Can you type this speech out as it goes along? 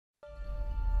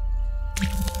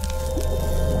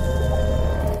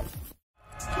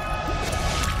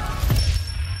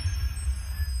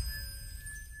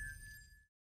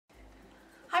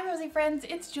friends,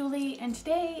 it's Julie, and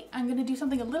today I'm going to do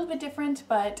something a little bit different,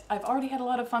 but I've already had a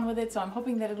lot of fun with it, so I'm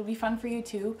hoping that it'll be fun for you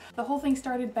too. The whole thing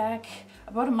started back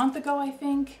about a month ago, I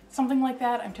think, something like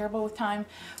that. I'm terrible with time.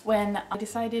 When I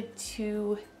decided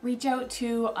to reach out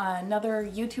to another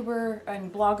YouTuber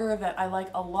and blogger that I like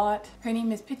a lot. Her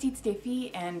name is Petite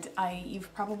Stephy, and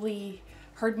you've probably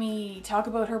heard me talk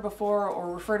about her before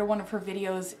or refer to one of her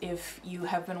videos if you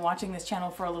have been watching this channel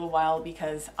for a little while,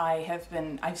 because I've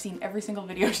seen every single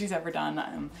video she's ever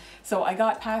done. So I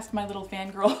got past my little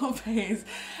fangirl phase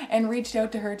and reached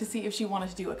out to her to see if she wanted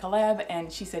to do a collab,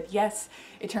 and she said yes.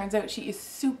 It turns out she is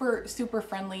super, super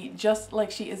friendly, just like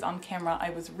she is on camera.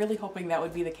 I was really hoping that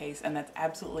would be the case, and that's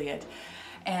absolutely it.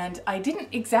 And I didn't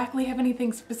exactly have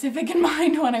anything specific in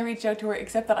mind when I reached out to her,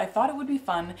 except that I thought it would be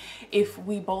fun if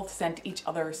we both sent each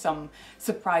other some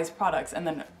surprise products and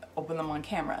then open them on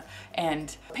camera.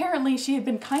 And apparently she had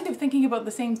been kind of thinking about the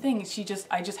same thing.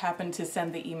 I just happened to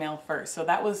send the email first. So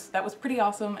that was pretty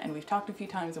awesome, and we've talked a few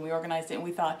times and we organized it, and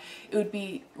we thought it would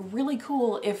be really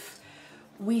cool if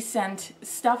we sent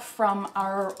stuff from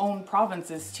our own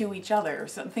provinces to each other.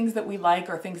 So things that we like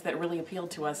or things that really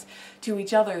appealed to us to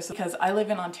each other. So, because I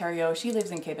live in Ontario, she lives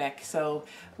in Quebec, so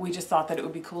we just thought that it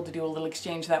would be cool to do a little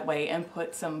exchange that way and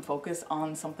put some focus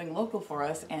on something local for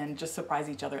us and just surprise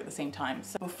each other at the same time.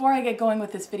 So before I get going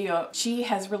with this video, she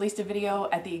has released a video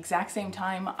at the exact same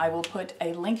time. I will put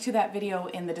a link to that video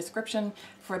in the description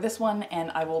for this one, and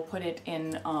I will put it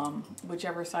in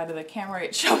whichever side of the camera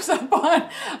it shows up on.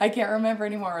 I can't remember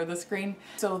anymore, or the screen,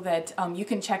 so that you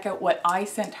can check out what I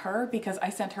sent her, because I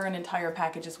sent her an entire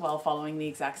package as well, following the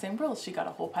exact same rules. She got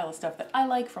a whole pile of stuff that I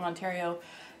like from Ontario,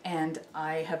 and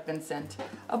I have been sent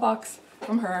a box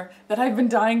from her that I've been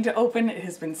dying to open. It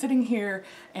has been sitting here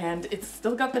and it's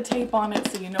still got the tape on it,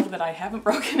 so you know that I haven't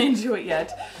broken into it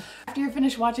yet. After you're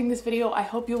finished watching this video, I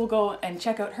hope you will go and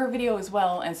check out her video as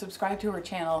well and subscribe to her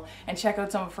channel and check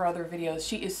out some of her other videos.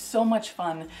 She is so much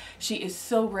fun. She is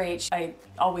so great. I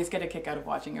always get a kick out of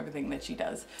watching everything that she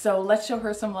does. So let's show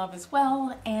her some love as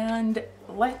well, and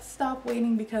let's stop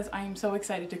waiting because I am so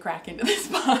excited to crack into this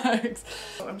box.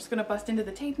 So I'm just gonna bust into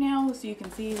the tape now so you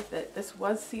can see that this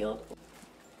was sealed.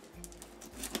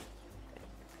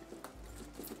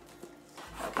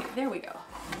 Okay, there we go.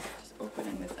 Just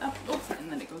opening this up. Oops,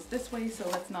 and then it goes this way, so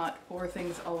let's not pour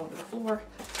things all over the floor.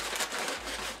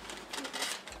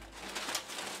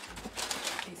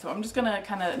 Okay, so I'm just gonna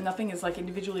nothing is like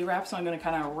individually wrapped, so I'm gonna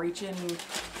kind of reach in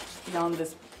beyond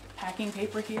this packing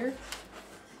paper here.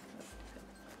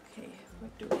 Okay,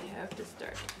 what do we have to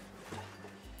start?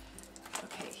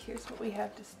 Okay, here's what we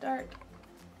have to start.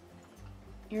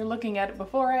 You're looking at it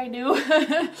before I do.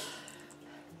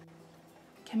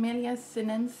 Camellia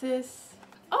sinensis.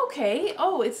 Okay,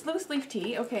 oh, it's loose leaf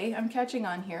tea. Okay, I'm catching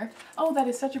on here. Oh, that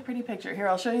is such a pretty picture. Here,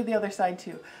 I'll show you the other side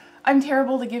too. I'm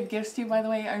terrible to give gifts to, by the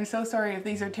way. I'm so sorry if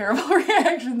these are terrible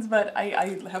reactions, but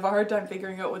I have a hard time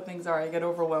figuring out what things are. I get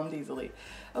overwhelmed easily.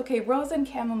 Okay, rose and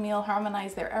chamomile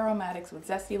harmonize their aromatics with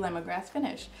zesty lemongrass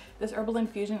finish. This herbal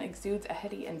infusion exudes a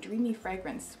heady and dreamy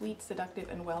fragrance, sweet, seductive,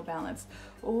 and well-balanced.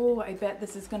 Oh, I bet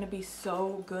this is going to be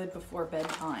so good before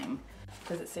bedtime.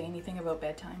 Does it say anything about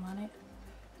bedtime on it?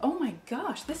 Oh my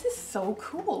gosh, this is so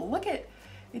cool. Look at,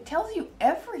 it tells you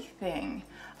everything.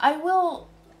 I will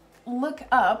look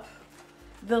up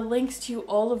the links to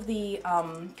all of the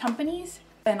companies,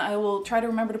 and I will try to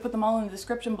remember to put them all in the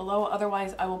description below.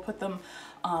 Otherwise, I will put them,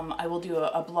 I will do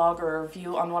a blog or a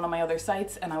review on one of my other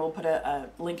sites, and I will put a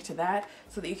link to that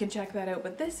so that you can check that out.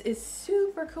 But this is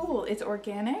super cool. It's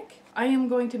organic. I am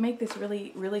going to make this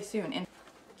really, really soon. And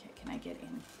okay, can I get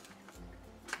in?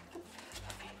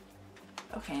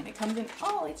 Okay, and it comes in,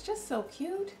 oh, it's just so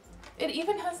cute. It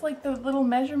even has like the little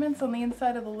measurements on the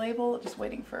inside of the label. Just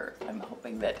waiting for, I'm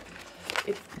hoping that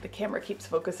the camera keeps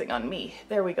focusing on me.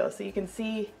 There we go, so you can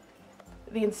see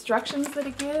the instructions that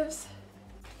it gives.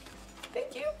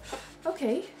 Thank you.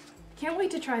 Okay, can't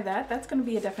wait to try that. That's gonna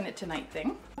be a definite tonight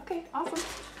thing. Okay, awesome.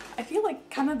 I feel like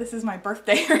this is my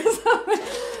birthday or something.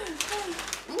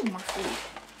 Ooh, more food.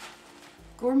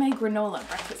 Gourmet granola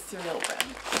breakfast cereal bread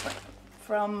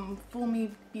from Fulmi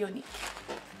Bionique.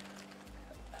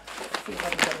 Let's see if I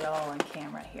can get it all on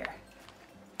camera here.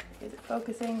 Is it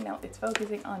focusing? No, it's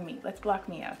focusing on me. Let's block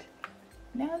me out.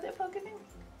 Now is it focusing?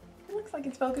 It looks like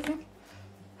it's focusing.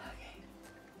 Okay.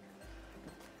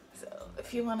 So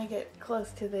if you want to get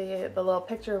close to the little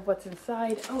picture of what's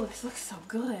inside. Oh, this looks so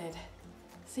good.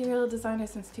 Cereal designer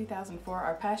since 2004.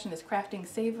 Our passion is crafting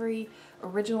savory,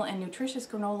 original, and nutritious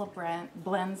granola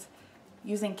blends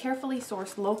using carefully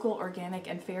sourced local, organic,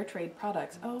 and fair trade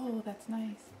products. Oh, that's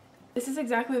nice. This is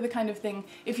exactly the kind of thing,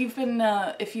 if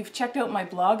you've checked out my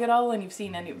blog at all and you've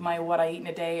seen any of my what I eat in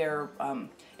a day or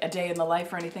a day in the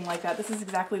life or anything like that, this is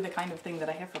exactly the kind of thing that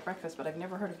I have for breakfast, but I've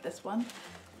never heard of this one.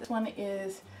 This one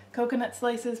is coconut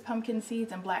slices, pumpkin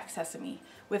seeds, and black sesame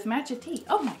with matcha tea.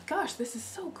 Oh my gosh, this is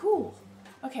so cool.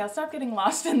 Okay, I'll stop getting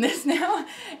lost in this now.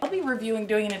 I'll be doing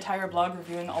an entire blog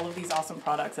reviewing all of these awesome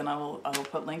products, and I will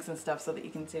put links and stuff so that you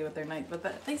can see what they're nice.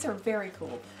 But these are very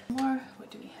cool. More,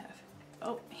 what do we have?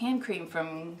 Oh, hand cream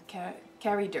from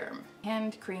Cariderm.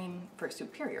 Hand cream for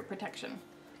superior protection.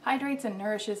 Hydrates and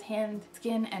nourishes hand,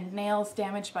 skin, and nails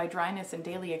damaged by dryness and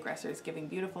daily aggressors, giving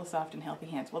beautiful, soft, and healthy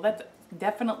hands. Well, that's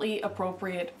definitely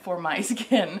appropriate for my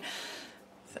skin.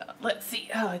 So let's see.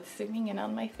 Oh, it's zooming in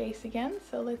on my face again.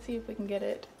 So let's see if we can get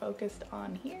it focused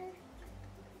on here.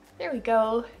 There we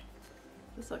go.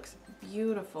 This looks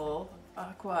beautiful.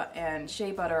 Aqua and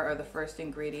shea butter are the first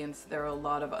ingredients. There are a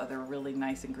lot of other really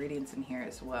nice ingredients in here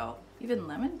as well. Even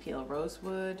lemon peel,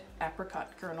 rosewood,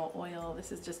 apricot kernel oil.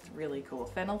 This is just really cool.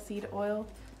 Fennel seed oil.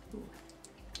 Ooh.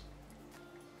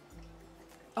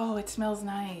 Oh, it smells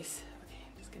nice. Okay,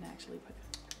 I'm just gonna actually put it.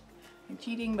 I'm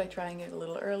cheating by trying it a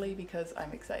little early because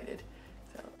I'm excited.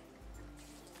 So.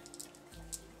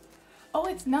 Oh,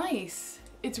 it's nice.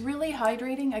 It's really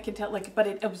hydrating, I can tell, like, but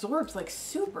it absorbs like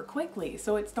super quickly.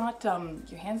 So it's not,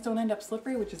 your hands don't end up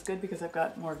slippery, which is good because I've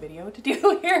got more video to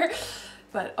do here.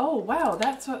 But oh wow,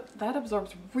 that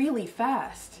absorbs really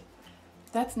fast.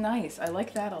 That's nice, I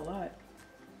like that a lot.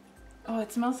 Oh,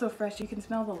 it smells so fresh. You can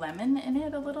smell the lemon in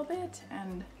it a little bit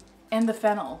and the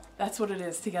fennel. That's what it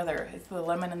is together. It's the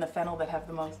lemon and the fennel that have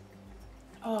the most.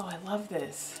 Oh, I love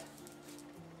this.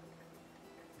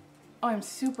 Oh, I'm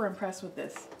super impressed with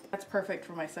this. That's perfect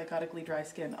for my psychotically dry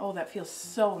skin. Oh, that feels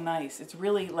so nice. It's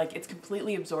really like, it's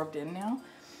completely absorbed in now.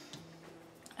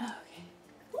 Okay.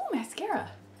 Ooh,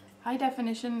 mascara. High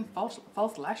definition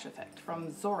false lash effect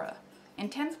from Zora.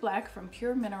 Intense black from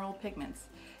pure mineral pigments.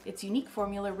 Its unique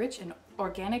formula, rich in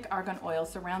organic argan oil,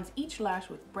 surrounds each lash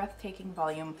with breathtaking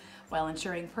volume while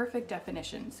ensuring perfect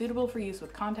definition. Suitable for use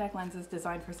with contact lenses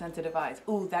designed for sensitive eyes.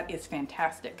 Ooh, that is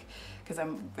fantastic. Because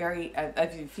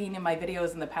as you've seen in my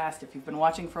videos in the past, if you've been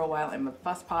watching for a while, I'm a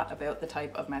busspot about the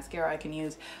type of mascara I can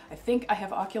use. I think I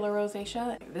have ocular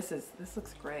rosacea. This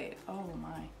looks great. Oh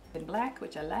my. In black,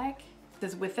 which I like. It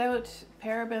says without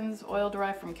parabens, oil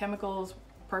derived from chemicals,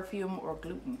 perfume, or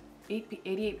gluten.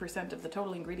 88% of the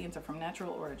total ingredients are from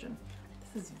natural origin.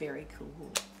 This is very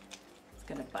cool. It's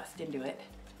gonna bust into it.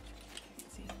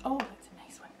 Let's see. Oh, that's a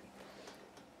nice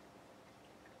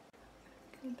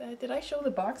one. Did I show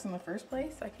the box in the first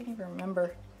place? I can't even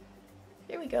remember.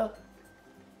 Here we go.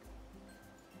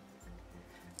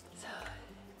 So,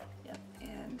 yep,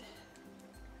 and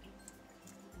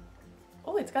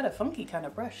oh, it's got a funky kind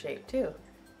of brush shape too.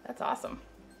 That's awesome.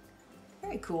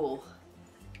 Very cool.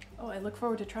 Oh, I look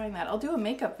forward to trying that. I'll do a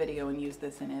makeup video and use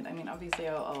this in it. I mean, obviously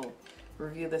I'll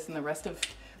review this in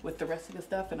with the rest of the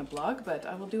stuff in a blog, but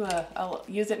I'll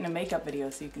use it in a makeup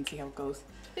video so you can see how it goes.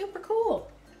 Super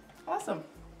cool. Awesome.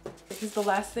 This is the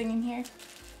last thing in here.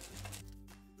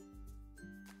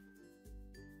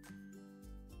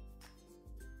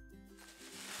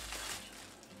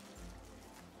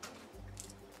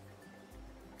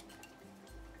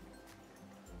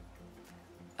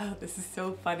 Oh, this is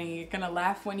so funny. You're gonna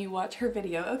laugh when you watch her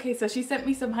video. Okay, so she sent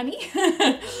me some honey.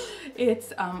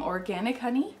 It's organic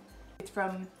honey. It's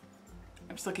from,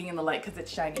 I'm just looking in the light because it's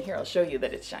shiny. Here, I'll show you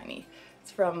that it's shiny.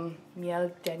 It's from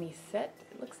Miel Denisette,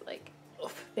 it looks like.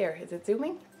 Oof, there, is it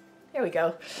zooming? There we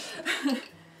go.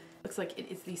 Looks like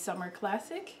it is the summer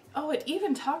classic. Oh, it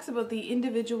even talks about the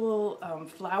individual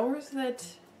flowers that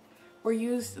were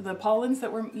used, the pollens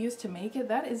that were used to make it.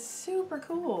 That is super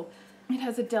cool. It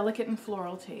has a delicate and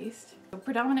floral taste. The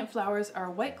predominant flowers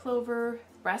are white clover,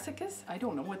 brassicas, I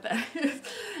don't know what that is,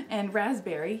 and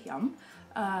raspberry, yum.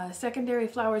 Secondary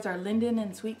flowers are linden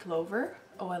and sweet clover.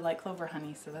 Oh, I like clover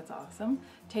honey, so that's awesome.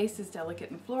 Taste is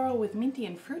delicate and floral with minty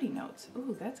and fruity notes.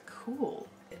 Ooh, that's cool.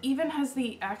 It even has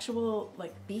the actual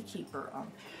like beekeeper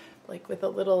like with a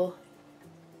little,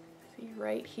 see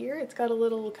right here, it's got a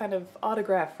little kind of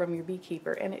autograph from your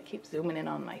beekeeper, and it keeps zooming in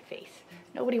on my face.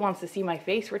 Nobody wants to see my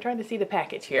face. We're trying to see the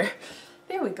package here.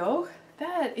 There we go.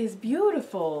 That is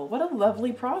beautiful. What a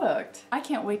lovely product. I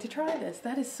can't wait to try this.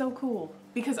 That is so cool.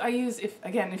 Because I use, if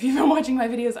you've been watching my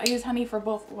videos, I use honey for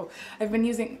both. Whoa, I've been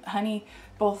using honey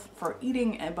both for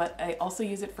eating, but I also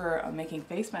use it for making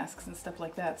face masks and stuff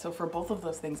like that. So for both of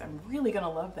those things, I'm really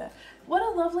gonna love that. What a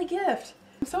lovely gift.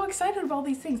 I'm so excited about all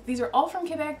these things. These are all from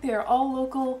Quebec. They are all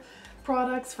local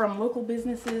products from local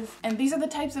businesses. And these are the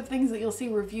types of things that you'll see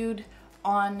reviewed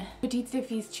on Petite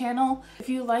Stephy's channel. If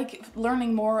you like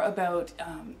learning more about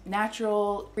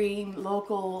natural, green,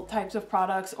 local types of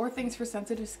products or things for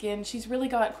sensitive skin, she's really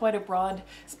got quite a broad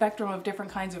spectrum of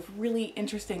different kinds of really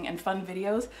interesting and fun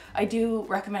videos. I do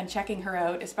recommend checking her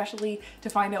out, especially to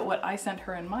find out what I sent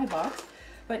her in my box.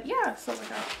 But yeah, so I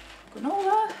got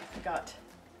granola, I got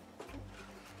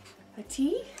a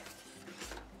tea,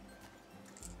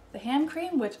 the hand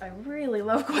cream, which I really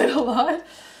love quite a lot,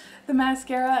 the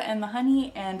mascara and the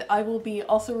honey, and I will be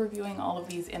also reviewing all of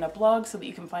these in a blog so that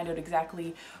you can find out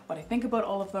exactly what I think about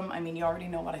all of them. I mean, you already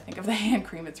know what I think of the hand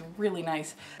cream. It's really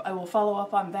nice. I will follow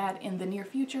up on that in the near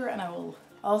future, and I'll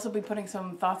also be putting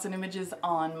some thoughts and images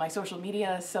on my social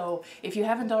media, so if you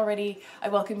haven't already, I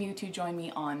welcome you to join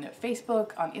me on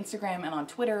Facebook, on Instagram, and on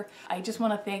Twitter. I just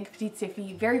want to thank Petite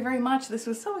Stephy very, very much. This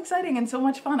was so exciting and so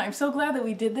much fun. I'm so glad that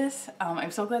we did this.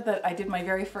 I'm so glad that I did my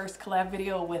very first collab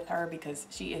video with her because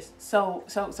she is so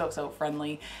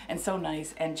friendly and so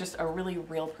nice and just a really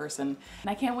real person.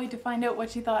 And I can't wait to find out what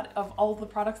she thought of all the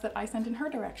products that I sent in her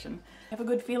direction. I have a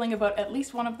good feeling about at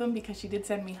least one of them because she did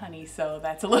send me honey, so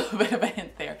that's a little bit of a hint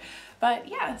there. But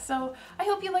yeah, so I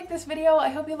hope you liked this video. I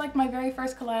hope you liked my very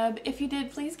first collab. If you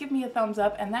did, please give me a thumbs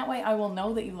up, and that way I will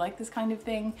know that you like this kind of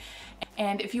thing.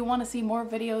 And if you want to see more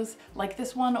videos like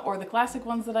this one or the classic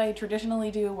ones that I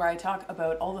traditionally do where I talk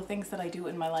about all the things that I do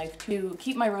in my life to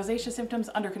keep my rosacea symptoms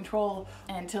under control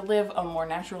and to live a more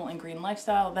natural and green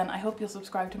lifestyle, then I hope you'll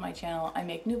subscribe to my channel. I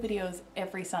make new videos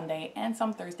every Sunday and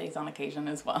some Thursdays on occasion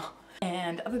as well.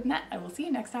 And other than that, I will see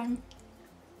you next time.